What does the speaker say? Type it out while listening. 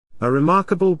A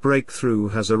remarkable breakthrough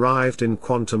has arrived in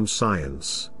quantum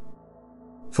science.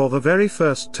 For the very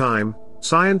first time,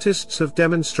 scientists have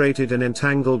demonstrated an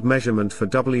entangled measurement for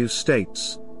W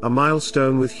states, a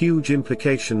milestone with huge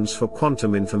implications for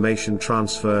quantum information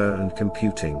transfer and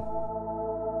computing.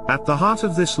 At the heart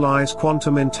of this lies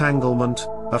quantum entanglement,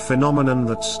 a phenomenon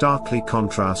that starkly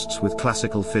contrasts with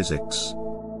classical physics.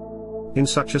 In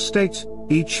such a state,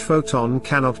 each photon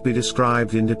cannot be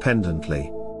described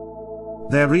independently.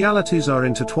 Their realities are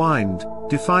intertwined,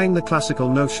 defying the classical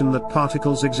notion that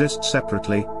particles exist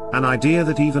separately, an idea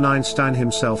that even Einstein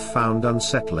himself found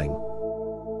unsettling.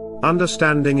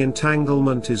 Understanding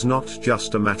entanglement is not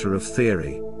just a matter of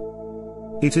theory.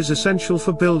 It is essential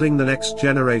for building the next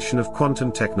generation of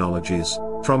quantum technologies,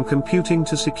 from computing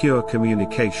to secure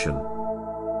communication.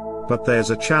 But there's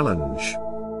a challenge.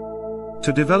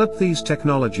 To develop these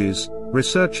technologies,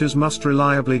 researchers must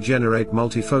reliably generate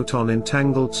multi-photon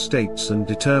entangled states and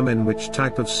determine which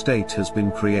type of state has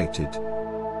been created.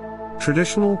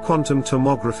 Traditional quantum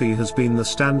tomography has been the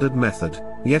standard method,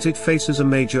 yet it faces a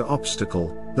major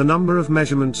obstacle. The number of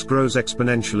measurements grows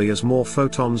exponentially as more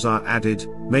photons are added,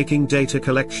 making data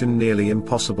collection nearly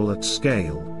impossible at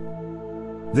scale.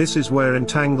 This is where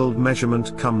entangled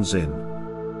measurement comes in.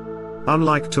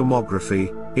 Unlike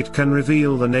tomography, it can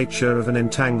reveal the nature of an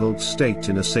entangled state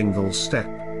in a single step.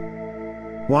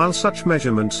 While such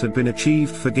measurements had been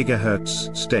achieved for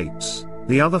gigahertz states,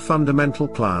 the other fundamental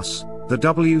class, the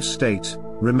W state,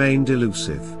 remained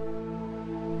elusive.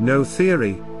 No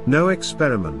theory, no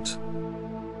experiment.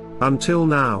 Until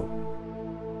now.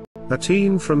 A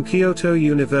team from Kyoto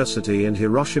University and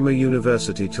Hiroshima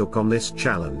University took on this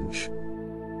challenge.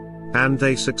 And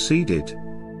they succeeded.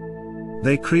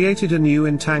 They created a new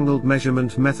entangled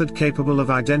measurement method capable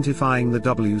of identifying the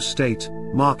W state,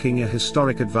 marking a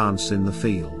historic advance in the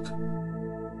field.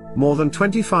 More than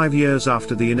 25 years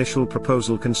after the initial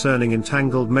proposal concerning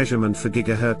entangled measurement for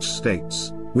gigahertz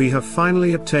states, we have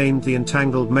finally obtained the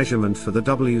entangled measurement for the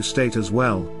W state as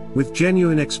well, with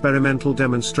genuine experimental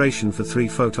demonstration for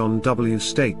three-photon W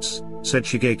states, said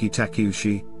Shigeki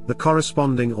Takeuchi, the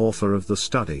corresponding author of the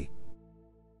study.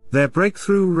 Their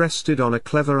breakthrough rested on a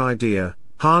clever idea,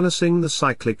 harnessing the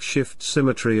cyclic shift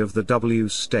symmetry of the W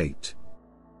state.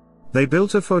 They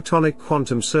built a photonic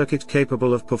quantum circuit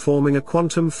capable of performing a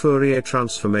quantum Fourier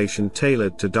transformation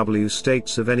tailored to W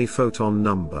states of any photon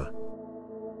number.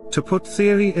 To put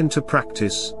theory into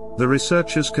practice, the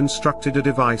researchers constructed a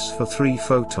device for 3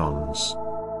 photons.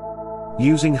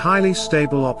 Using highly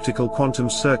stable optical quantum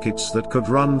circuits that could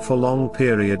run for long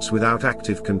periods without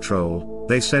active control,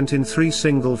 they sent in 3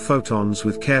 single photons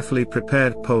with carefully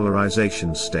prepared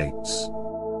polarization states.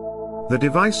 The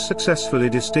device successfully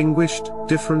distinguished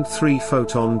different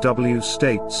 3-photon W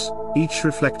states, each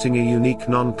reflecting a unique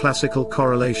non-classical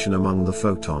correlation among the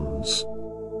photons.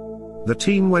 The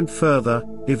team went further,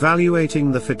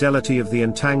 evaluating the fidelity of the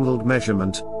entangled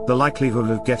measurement, the likelihood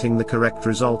of getting the correct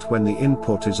result when the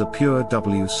input is a pure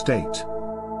W state.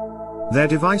 Their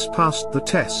device passed the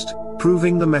test,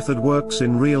 proving the method works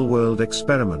in real-world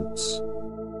experiments.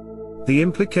 The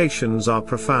implications are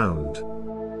profound.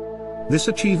 This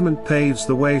achievement paves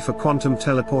the way for quantum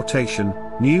teleportation,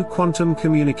 new quantum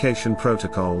communication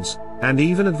protocols, and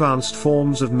even advanced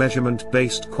forms of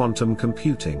measurement-based quantum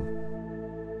computing.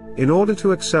 In order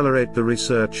to accelerate the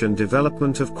research and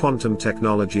development of quantum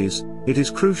technologies, it is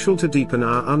crucial to deepen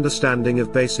our understanding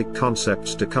of basic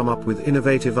concepts to come up with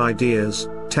innovative ideas,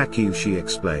 Takeuchi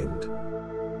explained.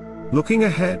 Looking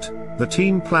ahead, the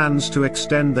team plans to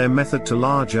extend their method to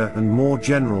larger and more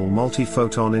general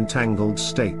multi-photon entangled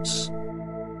states.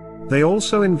 They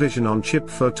also envision on-chip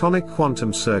photonic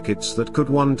quantum circuits that could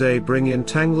one day bring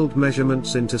entangled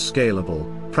measurements into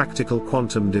scalable, practical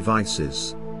quantum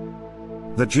devices.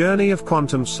 The journey of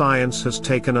quantum science has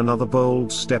taken another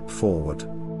bold step forward.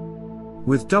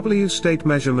 With W-state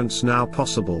measurements now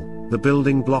possible, the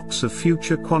building blocks of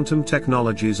future quantum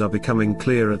technologies are becoming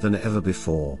clearer than ever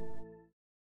before.